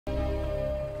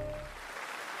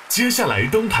接下来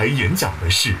登台演讲的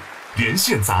是连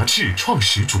线杂志创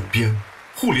始主编、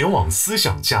互联网思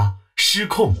想家、失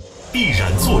控必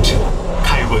然作者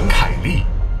凯文·凯利，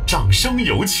掌声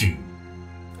有请。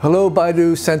Hello,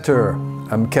 Baidu Center.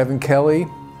 I'm Kevin Kelly,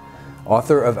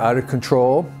 author of Out of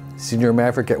Control, senior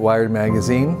maverick at Wired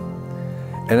Magazine,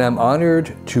 and I'm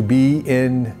honored to be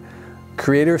in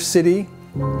Creator City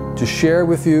to share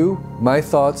with you my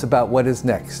thoughts about what is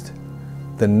next,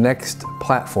 the next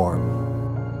platform.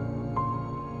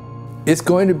 It's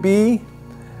going to be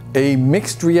a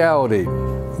mixed reality.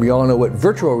 We all know what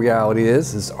virtual reality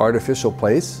is, this artificial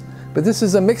place, but this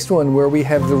is a mixed one where we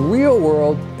have the real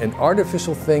world and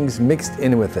artificial things mixed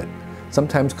in with it,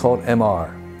 sometimes called MR.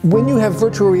 When you have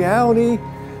virtual reality,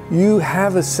 you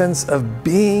have a sense of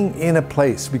being in a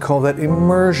place. We call that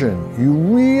immersion. You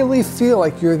really feel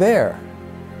like you're there.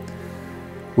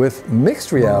 With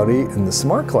mixed reality and the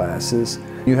smart glasses,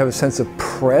 you have a sense of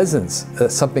presence,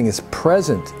 that something is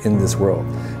present in this world.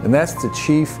 And that's the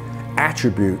chief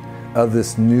attribute of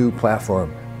this new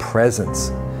platform, presence.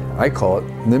 I call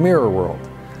it the mirror world.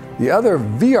 The other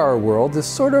VR world is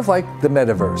sort of like the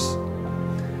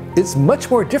metaverse. It's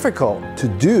much more difficult to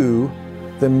do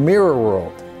the mirror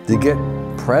world, to get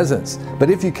presence. But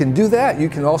if you can do that, you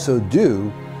can also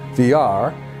do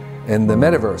VR and the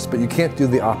metaverse, but you can't do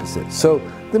the opposite. So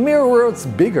the mirror world's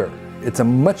bigger. It's a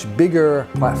much bigger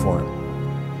platform.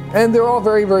 And they're all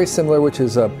very, very similar, which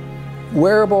is a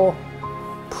wearable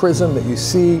prism that you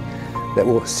see that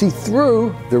will see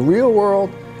through the real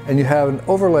world, and you have an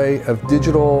overlay of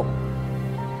digital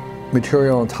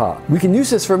material on top. We can use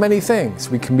this for many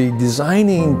things. We can be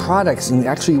designing products and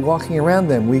actually walking around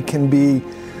them. We can be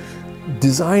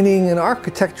designing an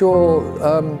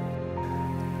architectural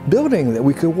building that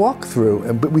we could walk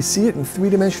through, but we see it in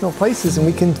three-dimensional places and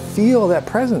we can feel that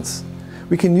presence.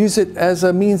 We can use it as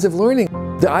a means of learning.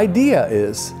 The idea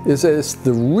is that it's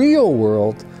the real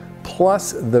world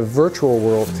plus the virtual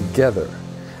world together,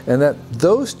 and that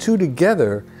those two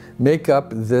together make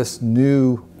up this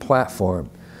new platform.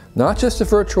 Not just the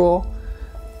virtual,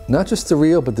 not just the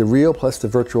real, but the real plus the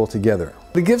virtual together.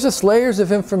 It gives us layers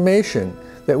of information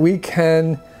that we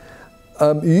can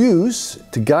use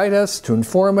to guide us, to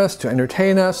inform us, to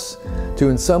entertain us, to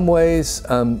in some ways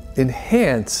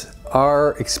enhance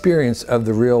our experience of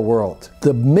the real world.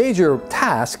 The major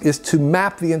task is to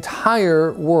map the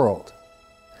entire world.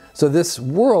 So this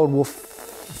world will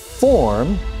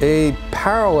form a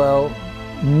parallel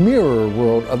mirror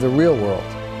world of the real world.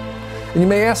 And you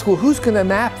may ask, well, who's going to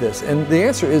map this? And the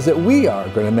answer is that we are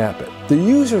going to map it. The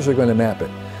users are going to map it.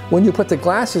 When you put the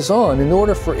glasses on, in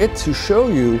order for it to show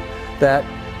you that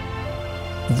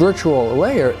virtual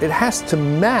layer, it has to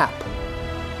map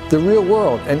the real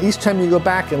world. And each time you go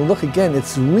back and look again,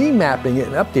 it's remapping it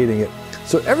and updating it.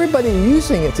 So everybody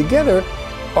using it together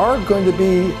are going to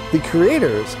be the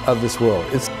creators of this world.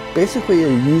 It's basically a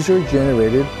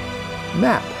user-generated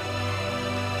map.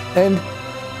 And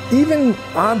even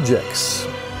objects,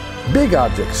 big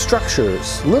objects,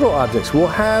 structures, little objects, will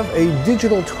have a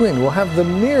digital twin. We'll have the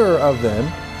mirror of them,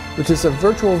 which is a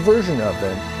virtual version of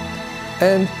them.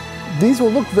 And these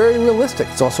will look very realistic.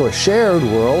 It's also a shared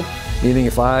world, meaning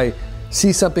if I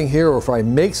see something here or if I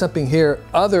make something here,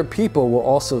 other people will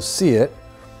also see it.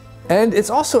 And it's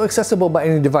also accessible by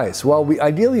any device. While we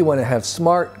ideally want to have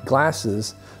smart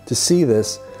glasses to see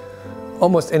this,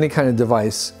 almost any kind of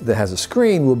device that has a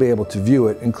screen will be able to view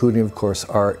it, including, of course,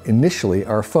 initially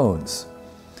our phones.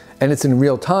 And it's in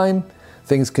real time.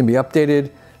 Things can be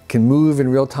updated, can move in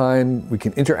real time. We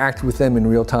can interact with them in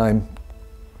real time.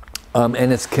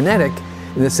 And it's kinetic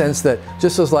in the sense that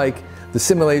just as like the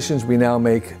simulations we now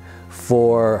make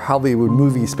for Hollywood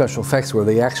movie special effects, where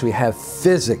they actually have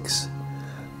physics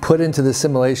put into the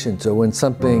simulation, so when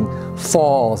something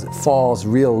falls, it falls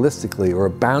realistically, or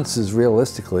it bounces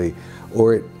realistically,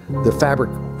 or the fabric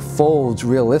folds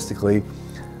realistically.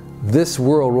 This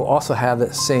world will also have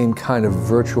that same kind of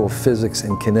virtual physics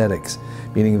and kinetics,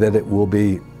 meaning that it will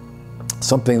be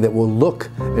something that will look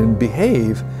and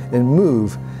behave and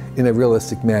move in a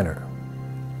realistic manner.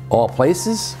 All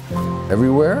places,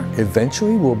 everywhere,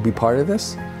 eventually will be part of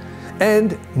this.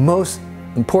 And most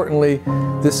importantly,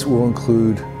 this will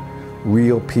include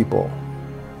real people.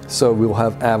 So we'll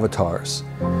have avatars,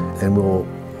 and we'll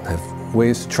have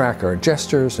ways to track our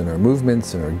gestures and our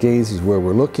movements and our gazes, where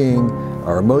we're looking,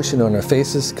 our emotion on our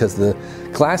faces, because the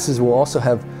glasses will also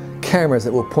have cameras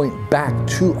that will point back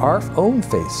to our own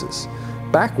faces,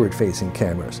 backward facing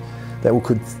cameras that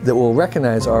will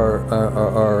recognize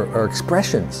our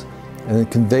expressions and then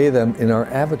convey them in our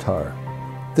avatar.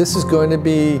 This is going to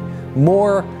be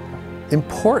more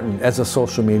important as a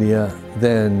social media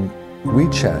than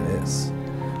WeChat is,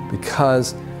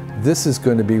 because this is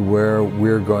going to be where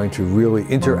we're going to really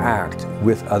interact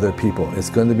with other people. It's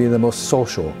going to be the most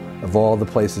social of all the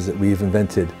places that we've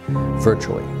invented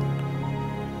virtually.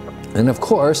 And of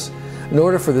course, in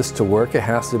order for this to work, it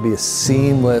has to be a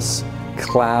seamless,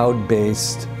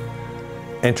 cloud-based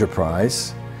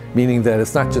enterprise, meaning that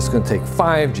it's not just going to take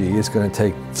 5G, it's going to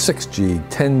take 6G,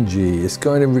 10G. It's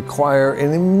going to require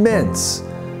an immense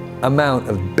amount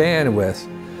of bandwidth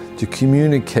to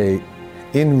communicate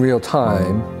in real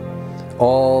time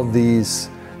all these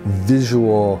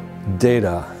visual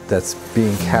data that's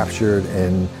being captured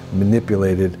and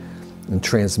manipulated and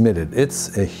transmitted.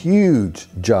 It's a huge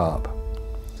job.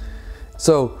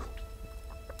 So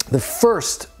the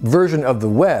first version of the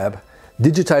web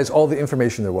digitized all the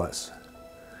information there was.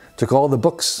 Took all the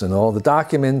books and all the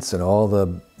documents and all the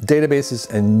databases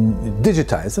and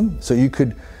digitized them so you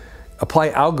could apply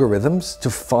algorithms to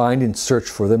find and search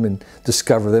for them and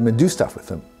discover them and do stuff with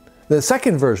them. The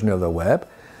second version of the web,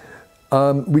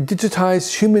 we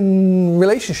digitized human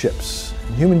relationships,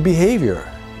 human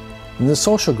behavior, and the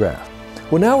social graph.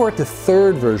 Well, now we're at the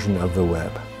third version of the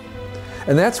web.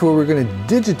 And that's where we're going to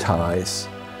digitize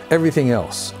everything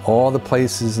else, all the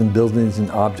places and buildings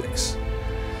and objects,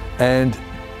 and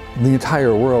the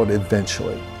entire world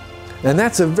eventually. And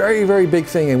that's a very, very big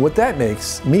thing. And what that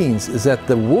means is that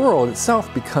the world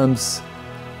itself becomes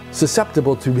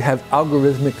susceptible to have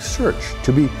algorithmic search,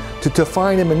 to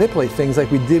find and manipulate things like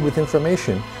we did with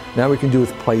information. Now we can do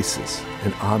with places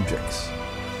and objects.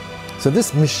 So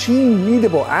this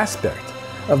machine-readable aspect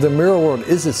of the mirror world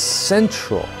is a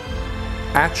central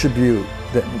attribute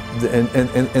that,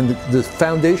 and the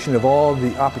foundation of all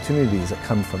the opportunities that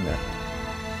come from that.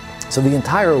 So the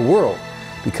entire world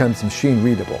becomes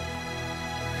machine-readable.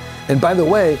 And by the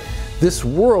way, this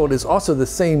world is also the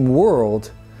same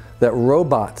world that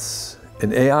robots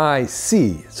and AI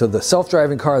see. So the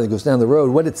self-driving car that goes down the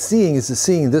road, what it's seeing is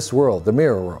seeing this world, the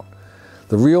mirror world,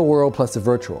 the real world plus the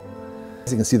virtual.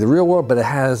 You can see the real world, but it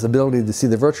has the ability to see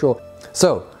the virtual.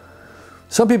 So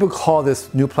some people call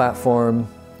this new platform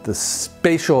the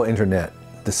spatial internet,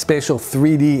 the spatial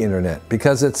 3D internet,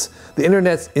 because the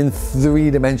internet's in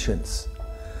 3 dimensions,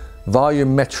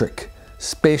 volumetric,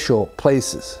 spatial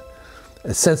places,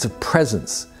 a sense of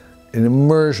presence, an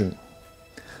immersion.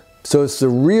 So it's the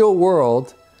real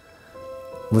world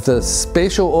with a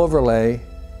spatial overlay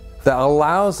that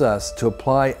allows us to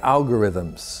apply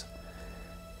algorithms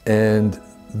and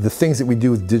the things that we do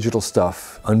with digital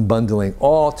stuff, unbundling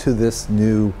all to this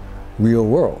new real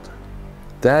world.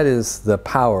 That is the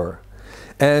power.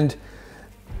 And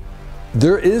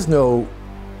there is no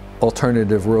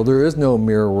alternative world, there is no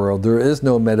mirror world, there is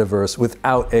no metaverse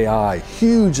without AI.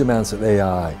 Huge amounts of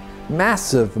AI,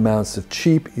 massive amounts of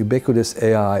cheap, ubiquitous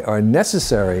AI are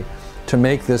necessary to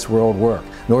make this world work.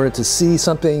 In order to see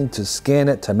something, to scan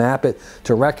it, to map it,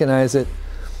 to recognize it,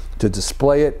 to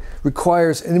display it,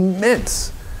 requires an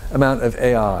immense amount of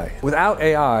AI. Without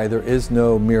AI, there is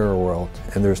no mirror world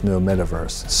and there's no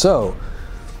metaverse. So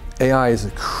AI is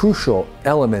a crucial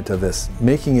element of this.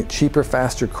 Making it cheaper,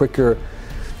 faster, quicker,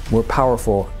 more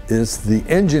powerful is the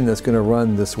engine that's going to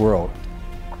run this world.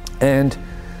 And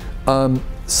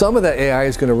some of that AI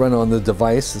is going to run on the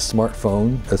device, the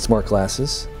smartphone, the smart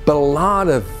glasses, but a lot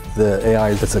of the AI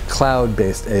is a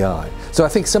cloud-based AI. So I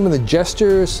think some of the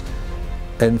gestures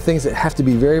and things that have to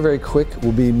be very, very quick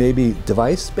will be maybe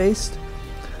device-based,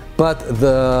 but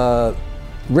the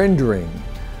rendering,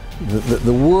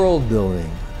 the world building,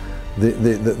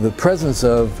 the presence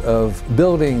of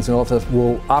buildings and all that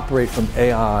will operate from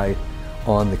AI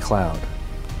on the cloud.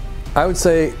 I would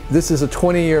say this is a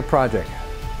 20-year project.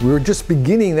 We're just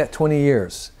beginning that 20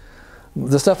 years.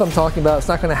 The stuff I'm talking about, it's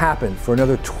not going to happen for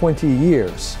another 20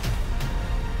 years.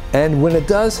 And when it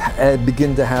does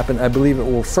begin to happen, I believe it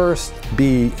will first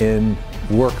be in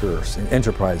workers, in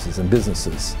enterprises and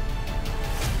businesses.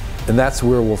 And that's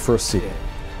where we'll first see it.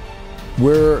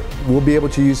 Where we'll be able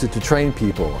to use it to train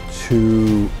people,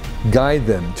 to guide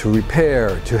them, to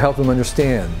repair, to help them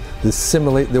understand. These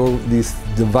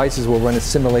devices will run as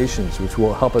simulations, which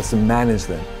will help us to manage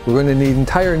them. We're going to need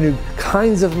entire new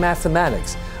kinds of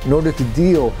mathematics in order to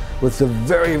deal with the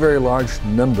very, very large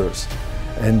numbers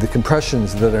and the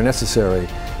compressions that are necessary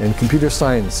in computer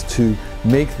science to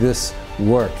make this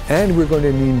work. And we're going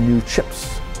to need new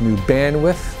chips, new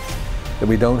bandwidth that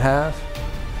we don't have,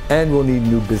 and we'll need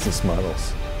new business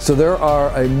models. So there are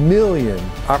a million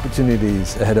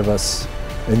opportunities ahead of us,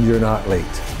 and you're not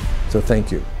late. So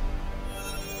thank you.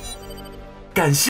感谢